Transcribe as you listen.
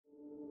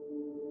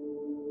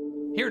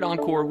Here at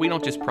Oncor, we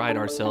don't just pride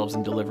ourselves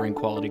in delivering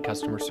quality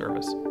customer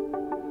service.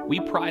 We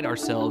pride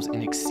ourselves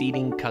in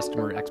exceeding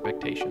customer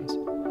expectations.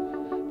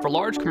 For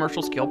large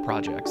commercial scale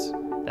projects,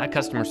 that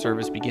customer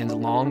service begins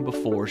long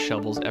before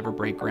shovels ever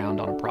break ground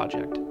on a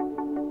project.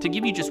 To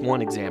give you just one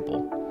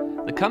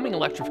example, the coming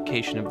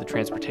electrification of the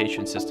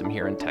transportation system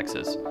here in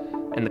Texas,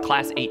 and the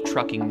Class 8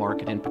 trucking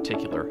market in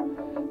particular,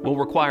 will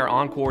require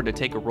Oncor to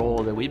take a role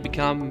that we've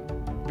become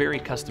very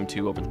accustomed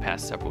to over the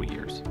past several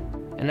years.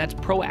 And that's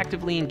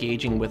proactively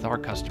engaging with our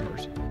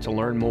customers to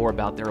learn more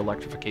about their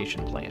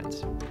electrification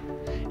plans,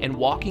 and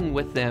walking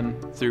with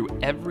them through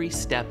every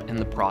step in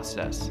the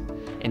process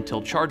until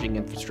charging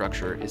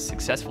infrastructure is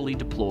successfully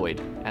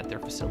deployed at their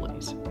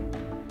facilities.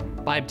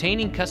 By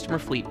obtaining customer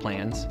fleet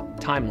plans,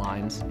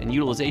 timelines, and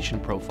utilization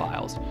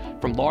profiles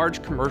from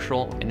large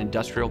commercial and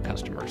industrial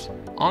customers,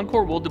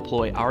 Oncor will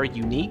deploy our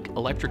unique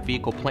electric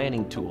vehicle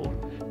planning tool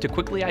to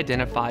quickly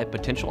identify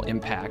potential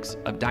impacts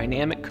of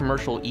dynamic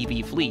commercial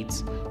EV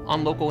fleets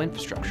on local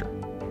infrastructure.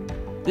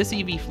 This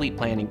EV fleet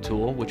planning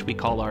tool, which we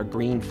call our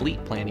Green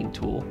Fleet Planning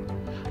tool,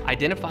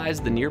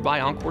 identifies the nearby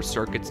Oncor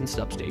circuits and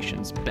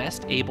substations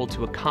best able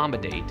to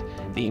accommodate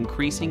the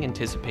increasing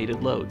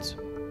anticipated loads,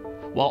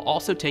 while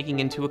also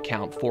taking into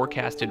account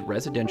forecasted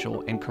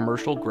residential and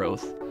commercial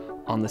growth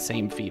on the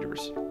same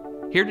feeders.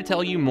 Here to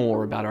tell you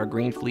more about our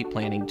Green Fleet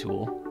Planning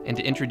tool and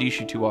to introduce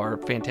you to our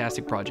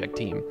fantastic project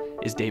team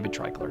is David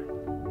Treichler.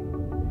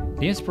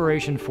 The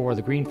inspiration for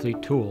the Green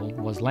Fleet tool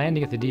was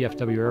landing at the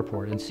DFW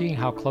airport and seeing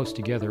how close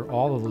together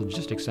all of the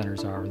logistics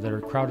centers are that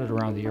are crowded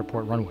around the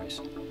airport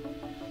runways.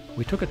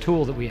 We took a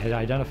tool that we had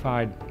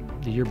identified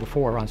the year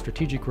before on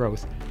strategic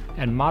growth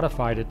and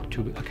modified it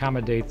to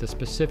accommodate the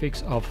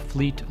specifics of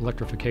fleet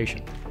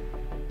electrification.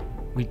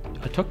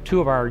 I took two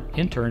of our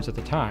interns at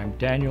the time,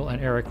 Daniel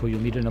and Eric, who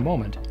you'll meet in a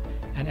moment,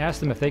 and asked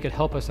them if they could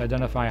help us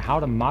identify how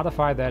to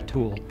modify that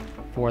tool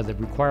for the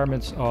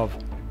requirements of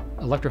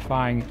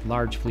electrifying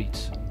large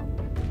fleets.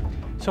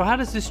 So how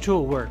does this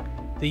tool work?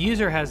 The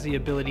user has the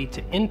ability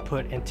to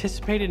input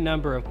anticipated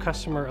number of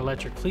customer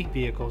electric fleet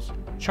vehicles,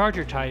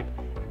 charger type,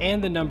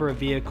 and the number of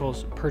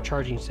vehicles per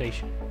charging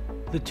station.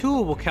 The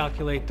tool will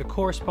calculate the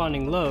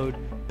corresponding load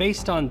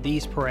based on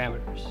these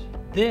parameters.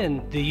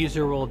 Then the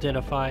user will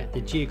identify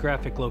the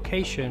geographic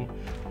location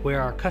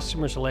where our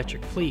customer's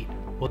electric fleet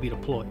will be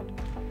deployed.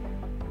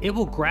 It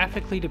will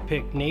graphically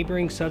depict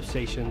neighboring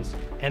substations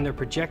and their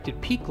projected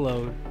peak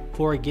load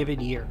for a given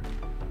year.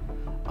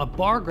 A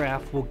bar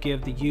graph will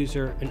give the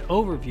user an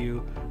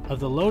overview of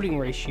the loading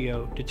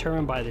ratio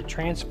determined by the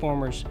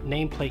transformer's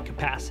nameplate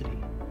capacity.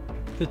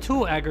 The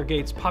tool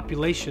aggregates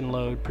population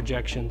load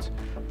projections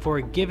for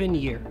a given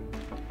year.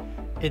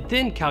 It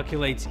then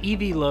calculates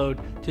EV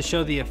load to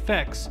show the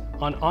effects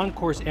on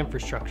Oncor's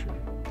infrastructure.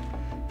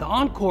 The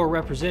Oncor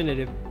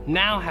representative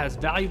now has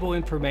valuable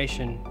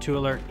information to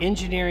alert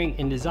engineering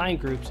and design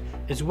groups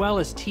as well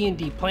as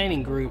T&D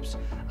planning groups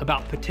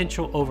about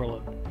potential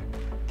overload.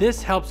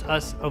 This helps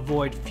us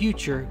avoid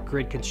future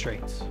grid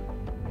constraints.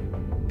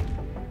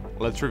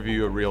 Let's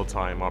review a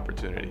real-time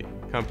opportunity.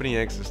 Company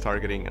X is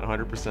targeting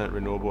 100%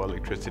 renewable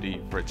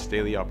electricity for its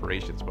daily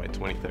operations by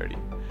 2030.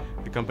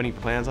 The company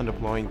plans on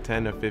deploying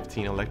 10 to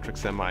 15 electric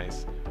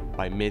semis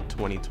by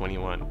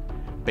mid-2021.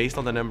 Based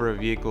on the number of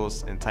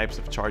vehicles and types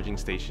of charging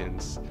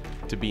stations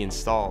to be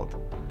installed,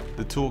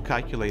 the tool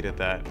calculated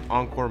that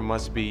Oncor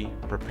must be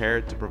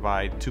prepared to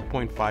provide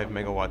 2.5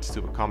 megawatts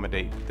to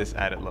accommodate this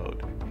added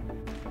load.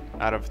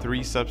 Out of 3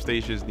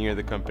 substations near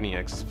the Company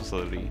X's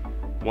facility,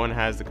 one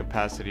has the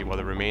capacity while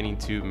the remaining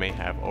 2 may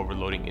have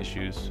overloading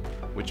issues,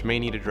 which may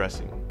need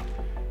addressing.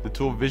 The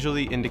tool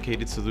visually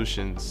indicated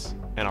solutions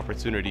and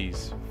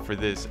opportunities for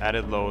this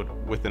added load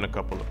within a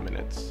couple of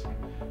minutes.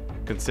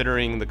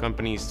 Considering the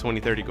company's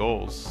 2030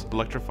 goals,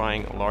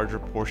 electrifying a larger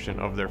portion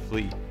of their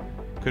fleet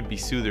could be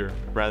sooner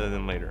rather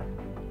than later.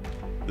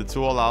 The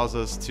tool allows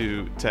us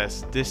to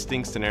test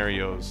distinct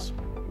scenarios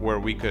where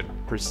we could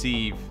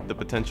perceive the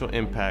potential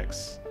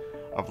impacts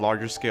of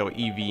larger scale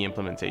EV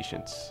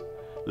implementations.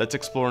 Let's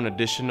explore an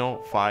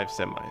additional 5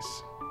 semis.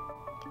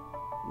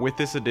 With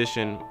this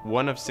addition,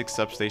 one of 6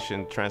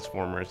 substation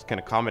transformers can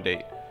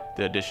accommodate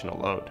the additional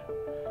load.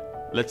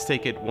 Let's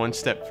take it one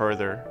step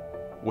further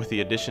with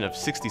the addition of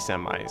 60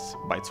 semis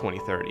by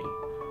 2030.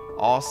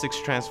 All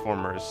 6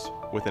 transformers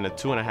within a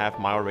 2.5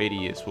 mile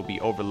radius will be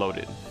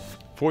overloaded.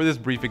 For this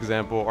brief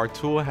example, our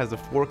tool has the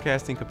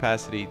forecasting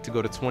capacity to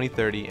go to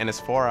 2030 and as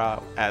far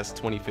out as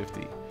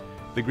 2050.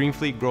 The Green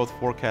Fleet Growth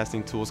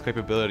Forecasting Tool's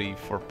capability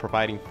for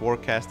providing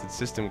forecasted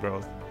system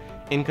growth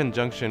in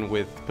conjunction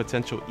with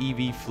potential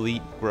EV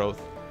fleet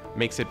growth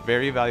makes it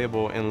very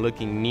valuable in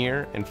looking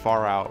near and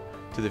far out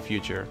to the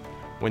future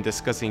when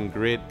discussing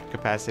grid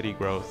capacity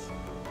growth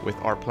with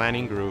our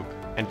planning group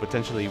and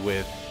potentially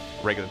with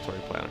regulatory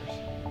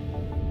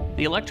planners.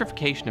 The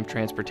electrification of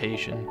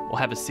transportation will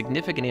have a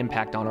significant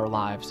impact on our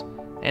lives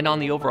and on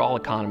the overall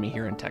economy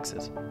here in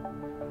Texas.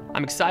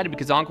 I'm excited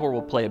because Oncor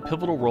will play a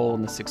pivotal role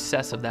in the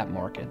success of that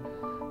market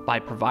by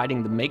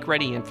providing the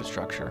make-ready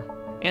infrastructure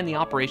and the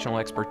operational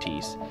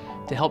expertise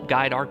to help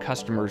guide our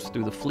customers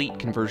through the fleet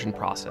conversion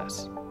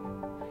process.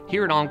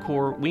 Here at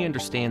Oncor, we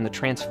understand the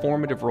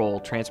transformative role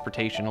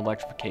transportation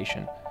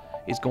electrification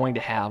is going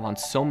to have on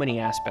so many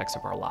aspects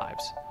of our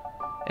lives.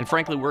 And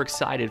frankly, we're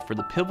excited for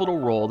the pivotal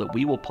role that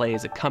we will play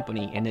as a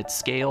company in its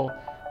scale,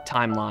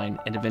 timeline,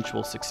 and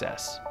eventual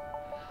success.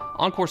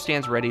 Oncor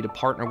stands ready to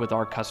partner with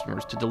our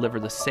customers to deliver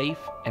the safe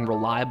and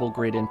reliable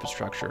grid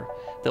infrastructure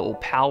that will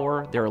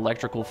power their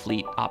electrical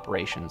fleet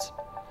operations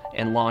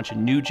and launch a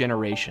new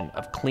generation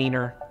of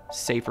cleaner,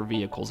 safer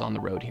vehicles on the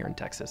road here in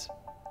Texas.